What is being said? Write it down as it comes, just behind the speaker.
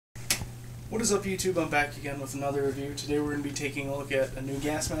What is up, YouTube? I'm back again with another review. Today we're going to be taking a look at a new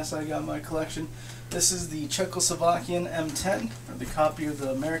gas mask I got in my collection. This is the Czechoslovakian M10, or the copy of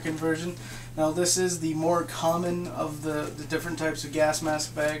the American version. Now this is the more common of the different types of gas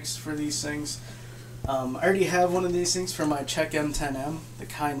mask bags for these things. I already have one of these things for my Czech M10, the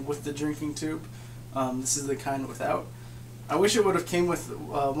kind with the drinking tube. This is the kind without. I wish it would have came with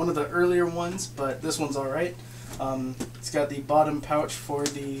one of the earlier ones, but this one's alright. It's got the bottom pouch for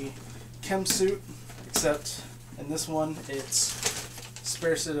the chem suit, except in this one it's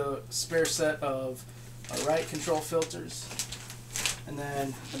spare set of riot control filters, and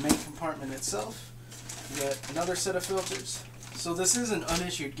then the main compartment itself you got another set of filters. So this is an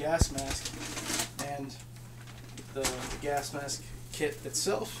unissued gas mask, and the gas mask kit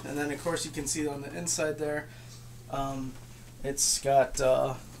itself, and then of course you can see on the inside there it's got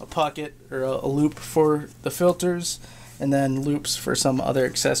a pocket or a loop for the filters, and then loops for some other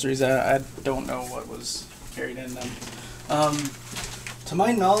accessories. I don't know what was carried in them. To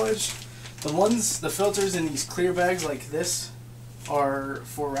my knowledge, the filters in these clear bags like this are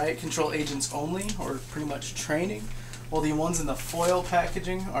for riot control agents only, or pretty much training, while the ones in the foil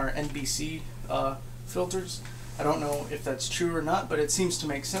packaging are NBC filters. I don't know if that's true or not, but it seems to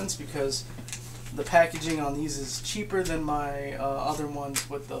make sense because the packaging on these is cheaper than my other ones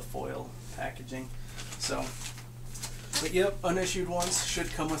with the foil packaging. So, but yep, unissued ones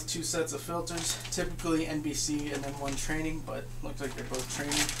should come with 2 sets of filters, typically NBC and then 1 training, but looks like they're both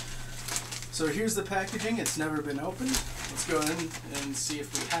training. So here's the packaging. It's never been opened. Let's go in and see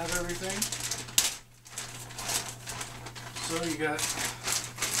if we have everything. So you got,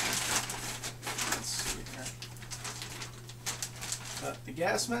 let's see here, got the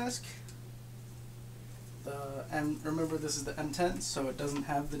gas mask. Remember, this is the M10, so it doesn't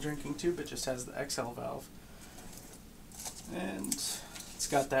have the drinking tube, it just has the XL valve. And it's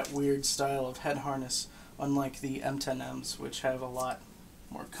got that weird style of head harness, unlike the M10Ms, which have a lot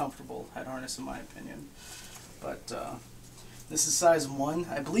more comfortable head harness in my opinion. But this is size 1.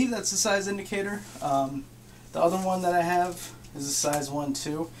 I believe that's the size indicator. The other one that I have is a size 1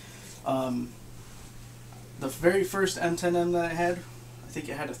 too. The very first M10M that I had, I think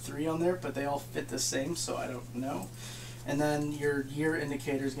it had a 3 on there, but they all fit the same, so I don't know. And then your year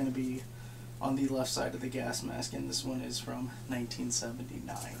indicator is going to be on the left side of the gas mask, and this one is from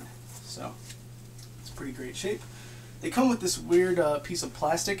 1979. So it's pretty great shape. They come with this weird piece of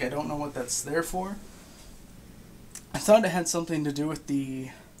plastic. I don't know what that's there for. I thought it had something to do with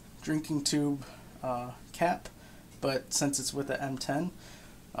the drinking tube cap, but since it's with the M10,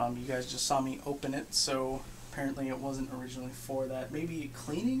 you guys just saw me open it, so apparently it wasn't originally for that. Maybe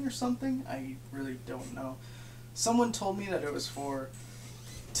cleaning or something? I really don't know. Someone told me that it was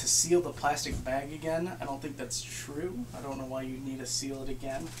to seal the plastic bag again. I don't think that's true. I don't know why you need to seal it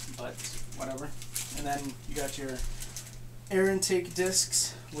again, but whatever. And then you got your air intake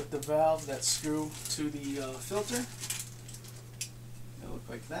discs with the valve that screw to the filter. They look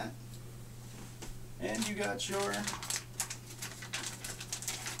like that. And you got your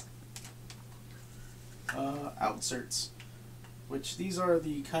outserts, which these are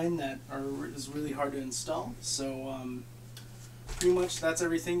the kind that is really hard to install. So pretty much that's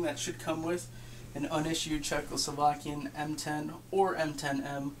everything that should come with an unissued Czechoslovakian M10 or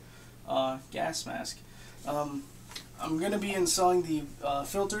M10M gas mask. I'm going to be installing the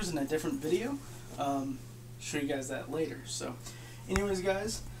filters in a different video. Show you guys that later. So anyways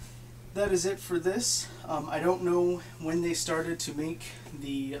guys, that is it for this. I don't know when they started to make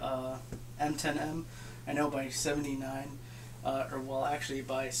the M10M. I know by 79, or well actually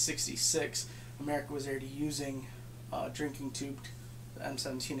by 66, America was already using drinking tube, the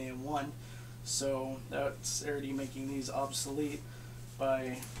M17A1, so that's already making these obsolete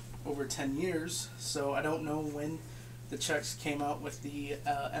by over 10 years. So I don't know when the Czechs came out with the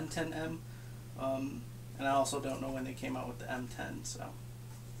M10M, and I also don't know when they came out with the M10. So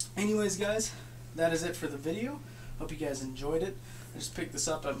anyways guys, that is it for the video. Hope you guys enjoyed it. I just picked this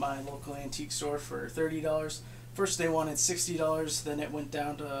up at my local antique store for $30. First they wanted $60, then it went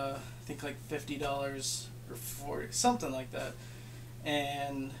down to I think like $50 or $40, something like that.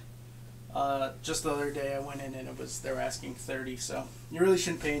 And just the other day I went in and they were asking $30. So you really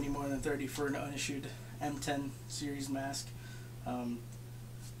shouldn't pay any more than $30 for an unissued M10 series mask.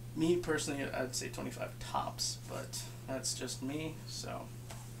 Me personally, I'd say 25 tops, but that's just me. So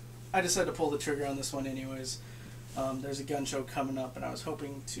I decided to pull the trigger on this one anyways. There's a gun show coming up, and I was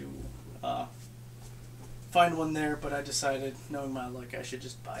hoping to find one there, but I decided, knowing my luck, I should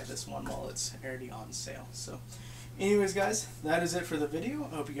just buy this one while it's already on sale. So anyways guys, that is it for the video.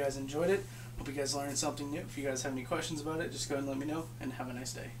 I hope you guys enjoyed it. Hope you guys learned something new. If you guys have any questions about it, just go ahead and let me know, and have a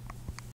nice day.